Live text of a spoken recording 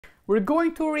We're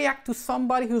going to react to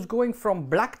somebody who's going from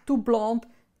black to blonde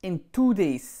in 2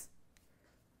 days.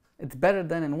 It's better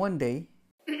than in 1 day.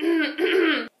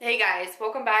 Hey guys,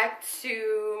 welcome back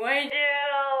to my channel.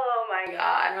 Oh my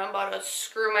god, I'm about to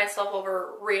screw myself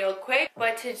over real quick.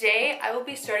 But today I will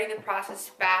be starting the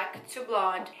process back to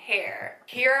blonde hair.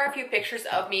 Here are a few pictures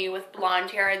of me with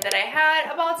blonde hair that I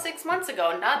had about 6 months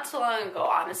ago. Not so long ago,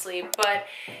 honestly. But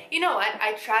you know what?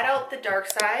 I tried out the dark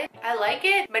side. I like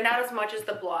it, but not as much as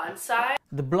the blonde side.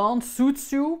 The blonde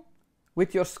suits you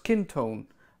with your skin tone.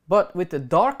 But with the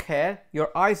dark hair,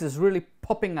 your eyes is really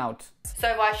popping out. So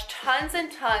I watched tons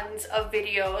and tons of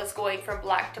videos going from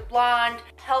black to blonde,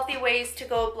 healthy ways to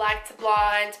go black to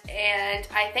blonde, and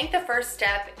I think the first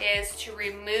step is to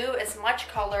remove as much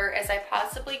color as I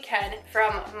possibly can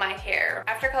from my hair.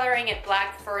 After coloring it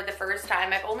black for the first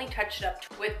time, I've only touched it up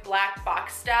with black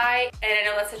box dye, and I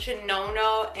know that's such a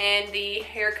no-no in the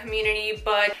hair community,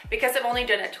 but because I've only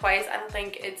done it twice, I don't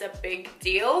think it's a big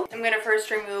deal. I'm gonna first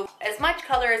remove as much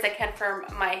color as I can from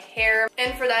my hair,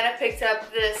 and for that I picked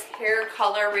up this hair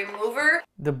color remover.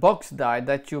 The box dye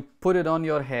that you put it on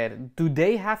your hair, do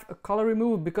they have a color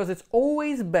remover? Because it's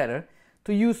always better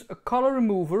to use a color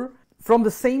remover from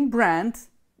the same brand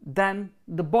than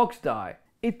the box dye.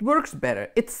 It works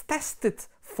better. It's tested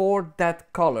for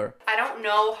that color. I don't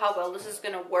know how well this is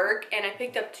gonna work, and I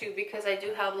picked up two because I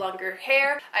do have longer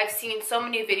hair. I've seen so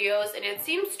many videos and it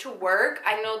seems to work.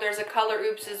 I know there's a color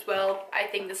oops as well. I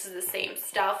think this is the same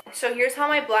stuff. So here's how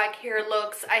my black hair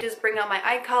looks. I just bring out my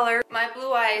eye color. My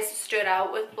blue eyes stood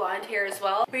out with blonde hair as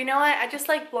well. But you know what? I just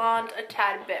like blonde a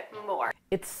tad bit more.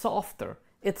 It's softer.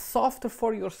 It's softer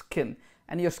for your skin,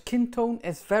 and your skin tone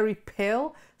is very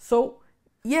pale. So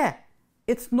yeah,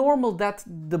 it's normal that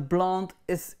the blonde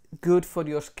is good for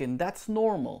your skin. That's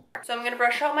normal. So I'm gonna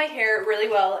brush out my hair really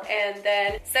well and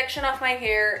then section off my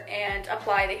hair and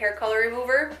apply the hair color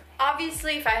remover.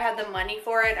 Obviously, if I had the money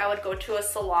for it, I would go to a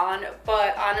salon,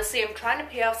 but honestly, I'm trying to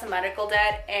pay off some medical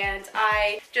debt and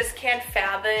I just can't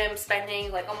fathom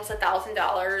spending like almost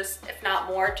 $1,000, if not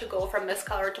more, to go from this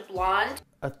color to blonde.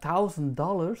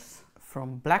 $1,000?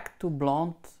 From black to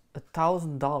blonde,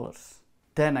 $1,000.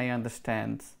 Then I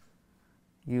understand.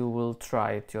 You will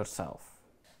try it yourself.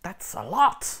 That's a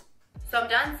lot. So I'm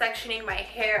done sectioning my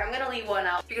hair. I'm gonna leave one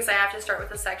out because I have to start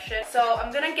with a section. So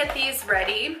I'm gonna get these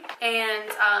ready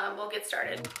and we'll get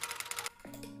started.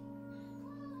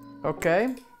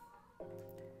 Okay.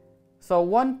 So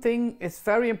one thing is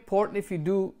very important if you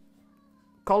do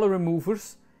color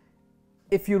removers.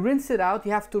 If you rinse it out,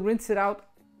 you have to rinse it out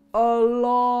a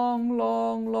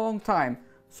long time.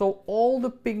 So all the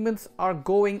pigments are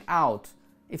going out.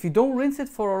 If you don't rinse it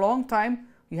for a long time,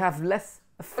 you have less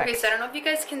effect. Okay, so I don't know if you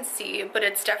guys can see, but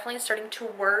it's definitely starting to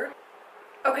work.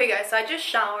 Okay guys, so I just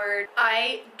showered.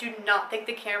 I do not think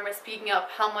the camera is picking up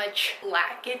how much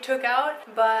black it took out,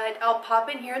 but I'll pop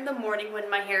in here in the morning when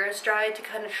my hair is dry to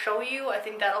kind of show you. I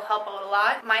think that'll help out a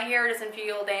lot. My hair doesn't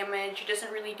feel damaged. It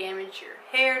doesn't really damage your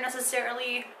hair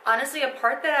necessarily. Honestly, a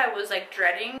part that I was like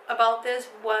dreading about this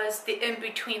was the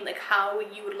in-between, like how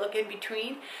you would look in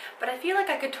between, but I feel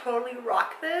like I could totally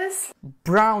rock this.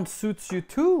 Brown suits you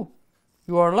too.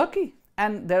 You are lucky.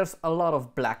 And there's a lot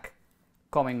of black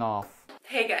coming off.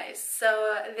 Hey guys,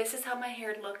 so this is how my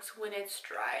hair looks when it's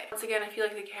dry. Once again, I feel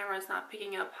like the camera is not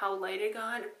picking up how light it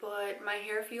got, but my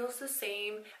hair feels the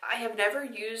same. I have never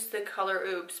used the color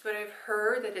oops, but I've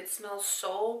heard that it smells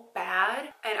so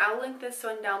bad, and I'll link this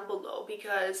one down below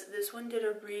because this one did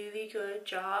a really good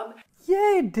job.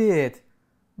 Yeah, it did.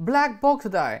 Black box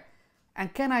dye.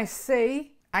 And can I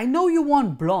say, I know you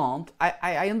want blonde.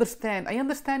 I understand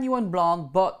you want blonde,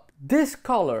 but this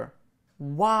color,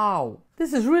 wow,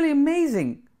 this is really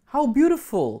amazing. How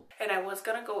beautiful. And I was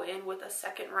gonna go in with a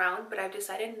second round, but I've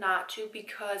decided not to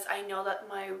because I know that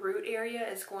my root area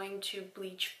is going to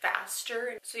bleach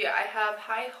faster. So yeah, I have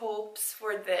high hopes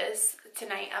for this.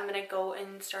 Tonight I'm gonna go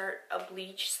and start a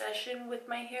bleach session with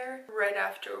my hair right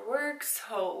after work,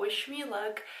 so wish me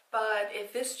luck. But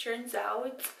if this turns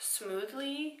out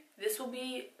smoothly, this will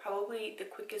be probably the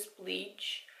quickest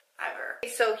bleach ever.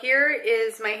 So here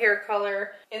is my hair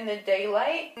color in the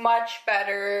daylight. Much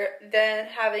better than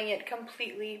having it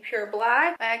completely pure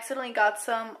black. I accidentally got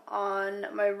some on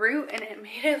my root and it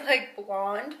made it like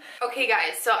blonde. Okay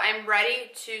guys, so I'm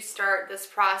ready to start this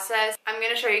process. I'm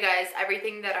gonna show you guys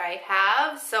everything that I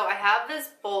have. So I have this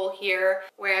bowl here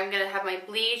where I'm gonna have my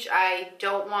bleach. I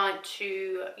don't want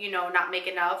to, you know, not make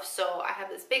enough, so I have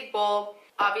this big bowl.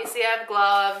 Obviously I have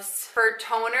gloves. For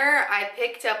toner, I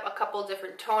picked up a couple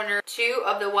different toners. 2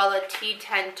 of the Wella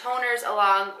T10 toners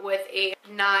along with a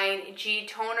 9G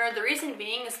toner. The reason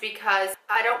being is because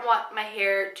I don't want my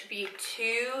hair to be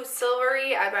too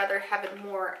silvery. I'd rather have it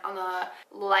more on the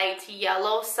light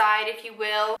yellow side, if you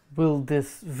will. Will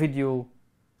this video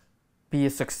be a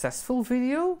successful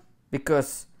video?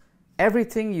 Because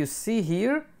everything you see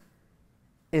here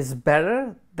is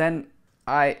better than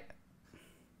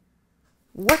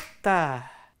What the?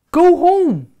 Go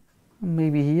home!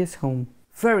 Maybe he is home.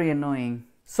 Very annoying.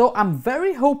 So I'm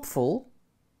very hopeful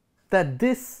that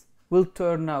this will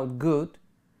turn out good.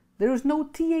 There is no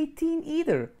T18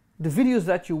 either. The videos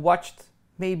that you watched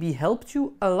maybe helped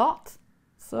you a lot.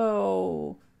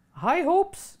 So, high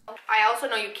hopes. I also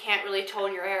know you can't really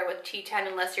tone your hair with T10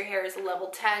 unless your hair is level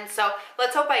 10. So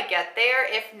let's hope I get there.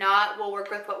 If not, we'll work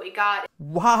with what we got.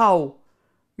 Wow!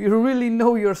 You really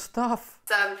know your stuff.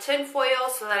 Some tin foil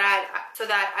so that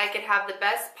I could have the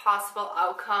best possible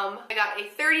outcome. I got a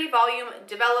 30 volume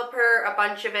developer, a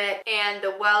bunch of it, and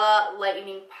the Wella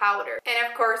lightening powder. And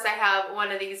of course I have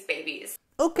one of these babies.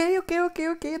 Okay.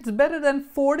 It's better than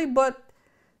 40, but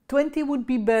 20 would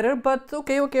be better, but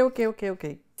okay.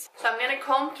 So I'm gonna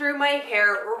comb through my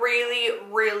hair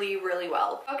really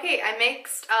well. Okay, I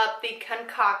mixed up the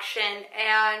concoction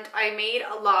and I made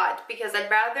a lot because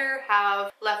I'd rather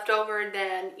have leftover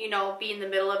than, you know, be in the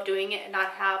middle of doing it and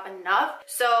not have enough.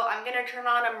 So I'm gonna turn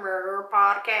on a murder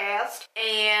podcast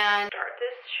and start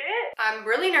this shit. I'm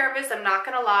really nervous, I'm not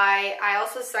gonna lie. I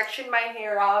also sectioned my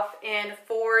hair off in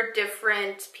 4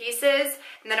 different pieces,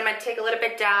 and then I'm gonna take a little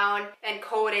bit down and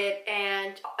coat it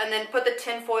and then put the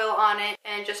tin foil on it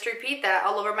and just repeat that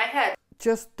all over my head.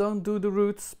 Just don't do the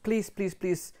roots, please.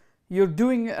 You're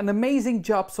doing an amazing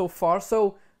job so far,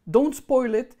 so don't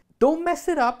spoil it. Don't mess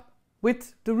it up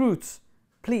with the roots,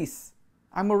 please.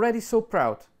 I'm already so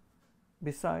proud.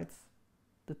 Besides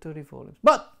the 30 volumes,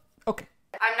 but okay.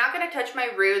 I'm not going to touch my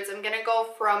roots. I'm going to go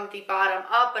from the bottom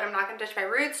up, but I'm not going to touch my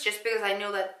roots just because I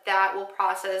know that that will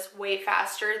process way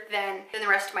faster than the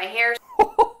rest of my hair.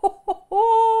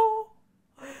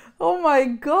 Oh my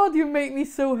god, you make me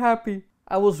so happy.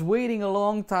 I was waiting a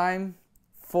long time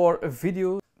for a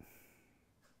video.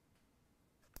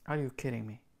 Are you kidding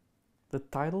me? The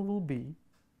title will be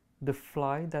The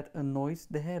Fly That Annoys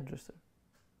the Hairdresser.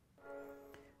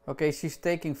 Okay, she's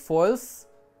taking foils.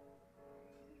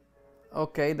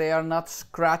 Okay, they are not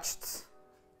scratched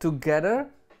together.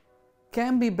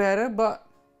 Can be better, but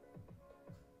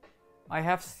I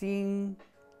have seen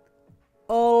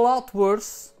a lot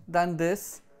worse than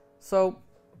this. So,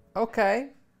 okay.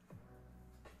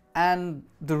 And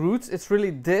the roots, it's really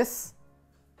this.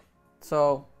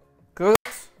 So, good.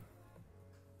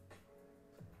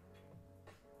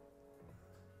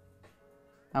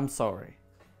 I'm sorry,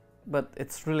 but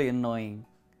it's really annoying.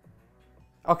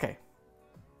 Okay.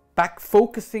 Back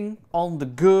focusing on the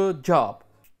good job.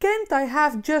 Can't I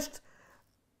have just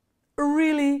a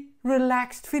really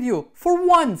relaxed video for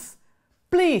once?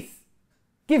 Please,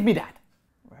 give me that.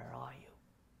 Where are you?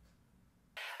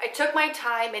 I took my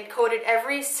time and coated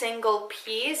every single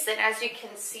piece, and as you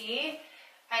can see,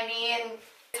 I mean,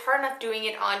 it's hard enough doing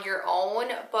it on your own,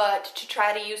 but to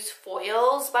try to use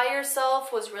foils by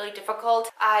yourself was really difficult.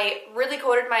 I really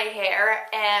coated my hair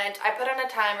and I put on a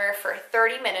timer for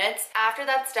 30 minutes. After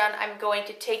that's done, I'm going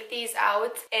to take these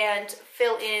out and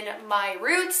fill in my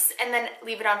roots and then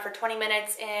leave it on for 20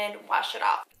 minutes and wash it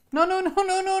off. No.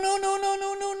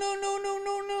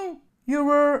 You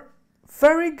were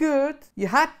very good. You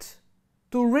had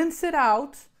to rinse it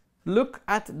out, look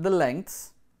at the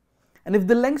lengths. And if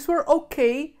the lengths were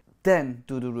okay, then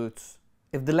do the roots.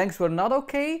 If the lengths were not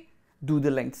okay, do the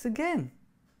lengths again.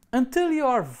 Until you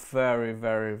are very,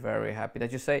 very, very happy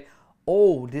that you say,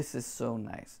 oh, this is so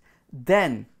nice.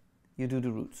 Then you do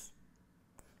the roots.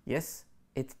 Yes,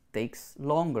 it takes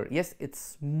longer. Yes,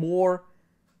 it's more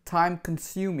time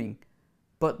consuming,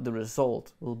 but the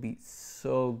result will be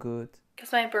so good.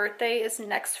 Because my birthday is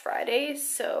next Friday,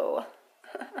 so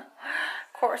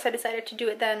of course I decided to do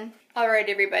it then. Alright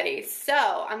everybody,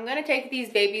 so I'm gonna take these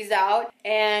babies out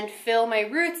and fill my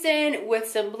roots in with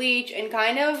some bleach and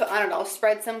kind of, I don't know,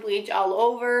 spread some bleach all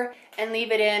over and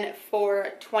leave it in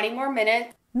for 20 more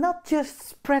minutes. Not just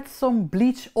spread some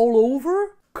bleach all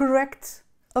over, correct?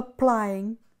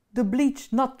 Applying the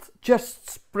bleach, not just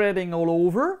spreading all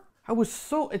over. It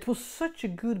was such a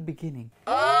good beginning.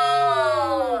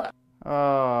 Oh!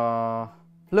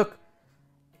 Look,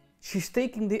 she's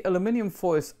taking the aluminum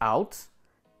foils out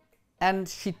and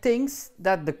she thinks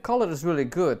that the color is really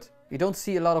good. You don't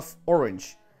see a lot of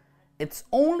orange. It's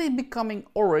only becoming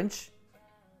orange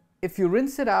if you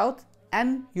rinse it out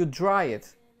and you dry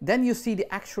it. then you see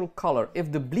the actual color.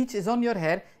 If the bleach is on your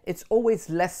hair, it's always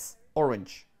less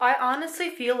orange. I honestly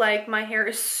feel like my hair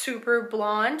is super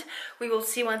blonde. We will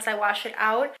see once I wash it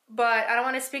out, but I don't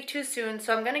want to speak too soon,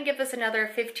 so I'm going to give this another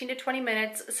 15 to 20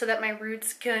 minutes so that my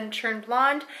roots can turn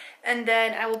blonde, and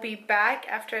then I will be back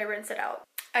after I rinse it out.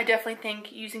 I definitely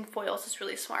think using foils is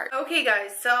really smart. Okay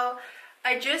guys, so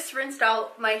I just rinsed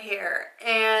out my hair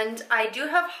and I do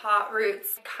have hot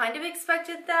roots. I kind of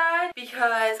expected that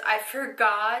because I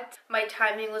forgot my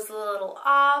timing was a little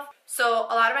off. So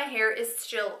a lot of my hair is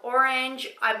still orange.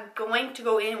 I'm going to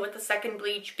go in with the second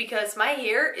bleach because my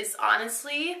hair is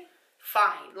honestly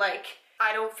fine. Like,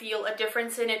 I don't feel a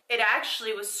difference in it. It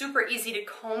actually was super easy to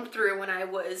comb through when I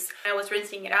was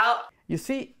rinsing it out. You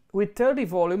see, with 30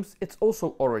 volumes, it's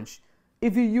also orange.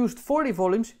 If you used 40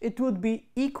 volumes, it would be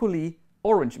equally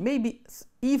orange, maybe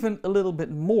even a little bit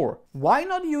more. Why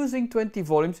not using 20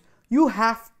 volumes? You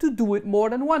have to do it more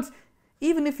than once,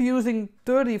 even if you're using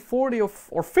 30, 40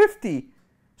 or 50.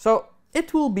 So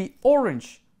it will be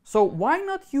orange. So why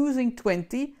not using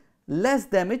 20, less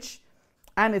damage,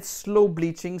 and it's slow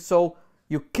bleaching, so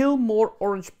you kill more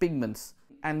orange pigments.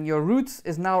 And your roots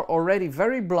is now already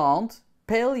very blonde,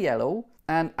 pale yellow,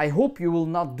 and I hope you will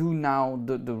not do now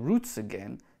the roots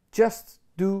again. Just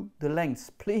do the lengths,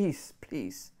 please,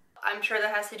 please. I'm sure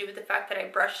that has to do with the fact that I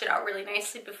brushed it out really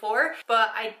nicely before,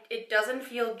 but it doesn't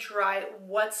feel dry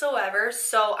whatsoever.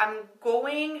 So I'm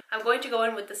going to go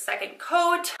in with the second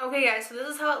coat. Okay guys, so this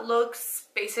is how it looks.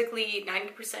 Basically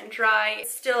 90% dry.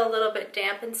 It's still a little bit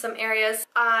damp in some areas.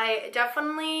 I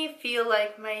definitely feel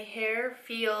like my hair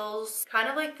feels kind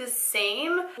of like the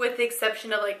same, with the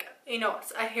exception of, like, you know,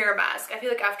 a hair mask. I feel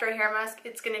like after a hair mask,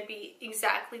 it's gonna be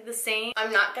exactly the same.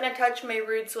 I'm not gonna touch my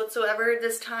roots whatsoever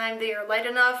this time. They are light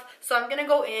enough. So I'm gonna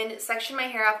go in, section my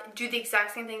hair off, do the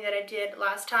exact same thing that I did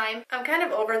last time. I'm kind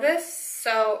of over this,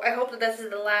 so I hope that this is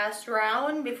the last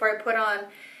round before I put on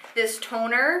this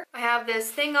toner. I have this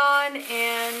thing on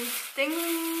and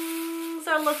things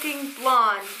are looking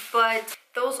blonde, but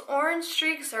those orange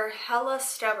streaks are hella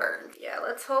stubborn. Yeah,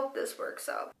 let's hope this works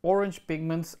out. Orange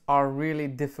pigments are really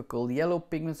difficult. Yellow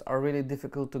pigments are really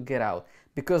difficult to get out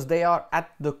because they are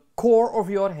at the core of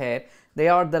your hair. They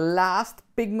are the last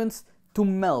pigments to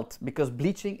melt, because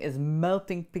bleaching is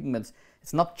melting pigments.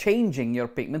 It's not changing your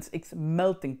pigments, it's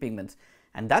melting pigments.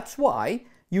 And that's why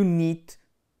you need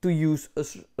to use a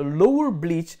lower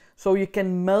bleach so you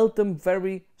can melt them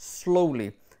very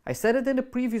slowly. I said it in the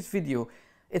previous video.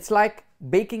 It's like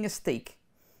baking a steak.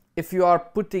 If you are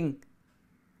putting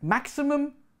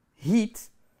maximum heat,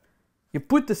 you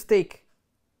put the steak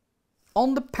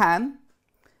on the pan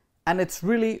and it's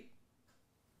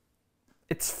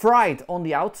fried on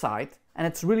the outside and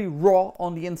it's really raw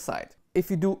on the inside. If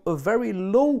you do a very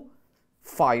low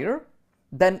fire,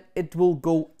 then it will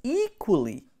go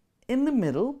equally in the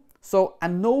middle, so,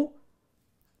 and no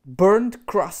burnt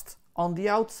crust on the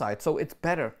outside, so it's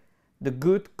better. The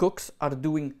good cooks are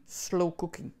doing slow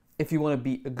cooking. If you want to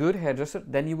be a good hairdresser,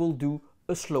 then you will do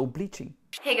a slow bleaching.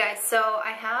 Hey guys, so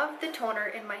I have the toner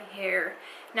in my hair.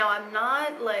 Now I'm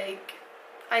not like,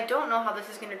 I don't know how this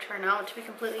is going to turn out, to be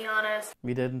completely honest.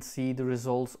 We didn't see the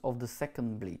results of the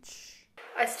second bleach.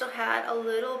 I still had a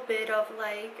little bit of,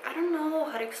 like, I don't know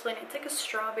how to explain it. It's like a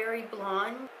strawberry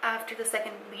blonde after the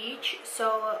second bleach.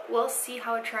 So we'll see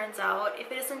how it turns out.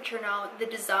 If it doesn't turn out the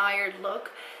desired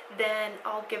look, then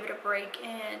I'll give it a break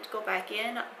and go back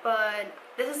in. But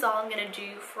this is all I'm going to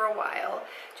do for a while,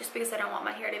 just because I don't want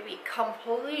my hair to be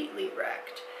completely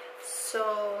wrecked.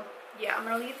 So yeah, I'm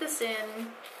going to leave this in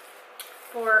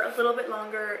for a little bit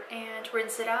longer and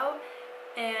rinse it out.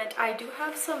 And I do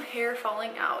have some hair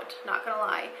falling out, not gonna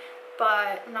lie,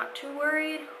 but I'm not too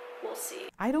worried. We'll see.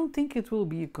 I don't think it will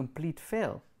be a complete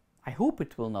fail. I hope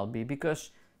it will not be,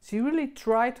 because she really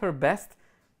tried her best.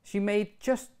 She made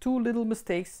just 2 little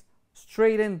mistakes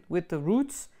straight in with the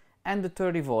roots and the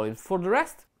 30 volumes. For the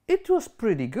rest, it was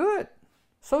pretty good.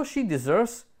 So she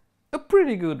deserves a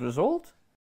pretty good result.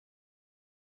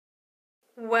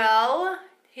 Well,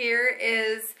 here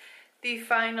is the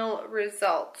final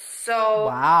result. So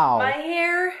wow, my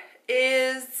hair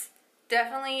is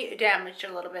definitely damaged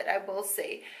a little bit, I will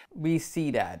say. We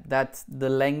see that the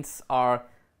lengths are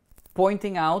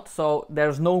pointing out, so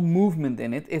there's no movement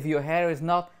in it. If your hair is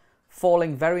not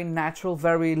falling very natural,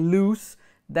 very loose,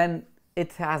 then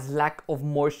it has lack of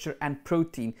moisture and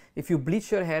protein. If you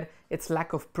bleach your hair, it's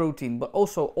lack of protein, but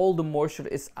also all the moisture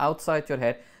is outside your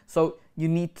hair, so you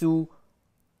need to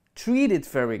treat it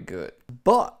very good.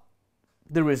 But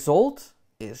the result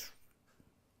is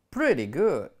pretty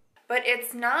good. But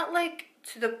it's not like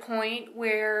to the point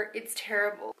where it's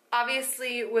terrible.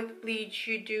 Obviously with bleach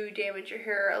you do damage your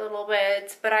hair a little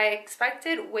bit, but I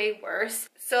expected way worse.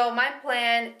 So my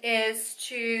plan is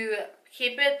to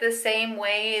keep it the same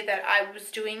way that I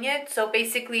was doing it. So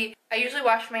basically I usually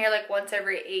wash my hair like once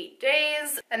every 8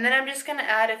 days, and then I'm just gonna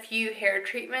add a few hair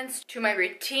treatments to my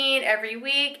routine every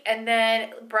week, and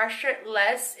then brush it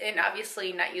less and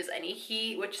obviously not use any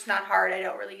heat, which is not hard. I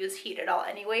don't really use heat at all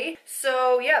anyway.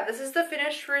 So yeah, this is the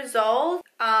finished result.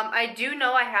 I do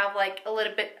know I have like a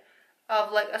little bit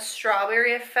of like a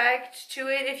strawberry effect to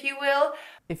it, if you will.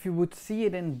 If you would see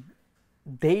it in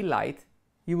daylight,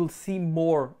 you will see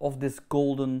more of this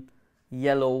golden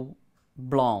yellow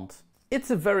blonde. It's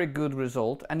a very good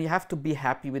result, and you have to be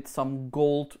happy with some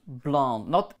gold blonde.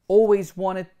 Not always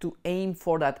wanted to aim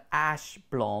for that ash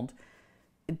blonde.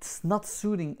 It's not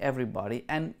suiting everybody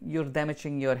and you're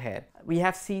damaging your hair. We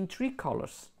have seen 3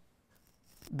 colors: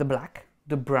 the black,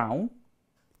 the brown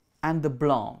and the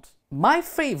blonde. My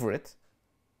favorite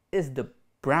is the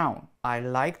brown. I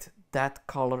liked that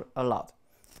color a lot.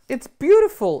 It's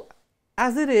beautiful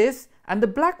as it is, and the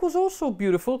black was also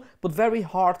beautiful but very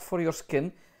hard for your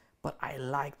skin, but I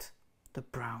liked the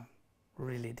brown,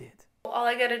 really did. All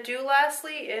I gotta do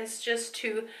lastly is just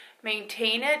to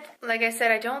maintain it. Like I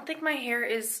said, I don't think my hair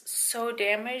is so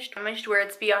damaged where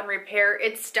it's beyond repair.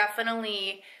 It's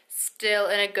definitely still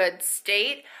in a good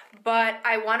state, but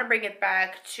I want to bring it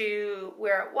back to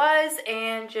where it was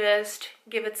and just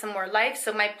give it some more life.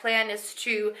 So my plan is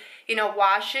to, you know,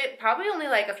 wash it probably only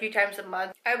like a few times a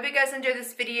month. I hope you guys enjoyed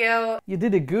this video. You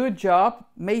did a good job,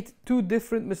 made 2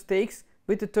 different mistakes.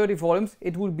 With the 30 volumes,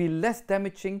 it would be less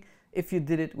damaging if you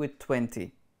did it with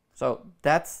 20. So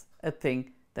that's a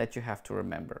thing that you have to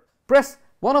remember. Press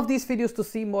one of these videos to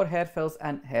see more hair fails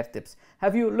and hair tips.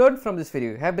 Have you learned from this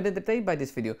video? Have been entertained by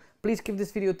this video? Please give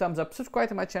this video a thumbs up, subscribe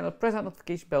to my channel, press that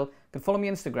notification bell. You can follow me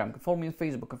on Instagram, you can follow me on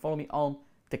Facebook, you can follow me on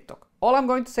TikTok. All I'm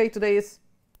going to say today is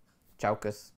ciao, kus.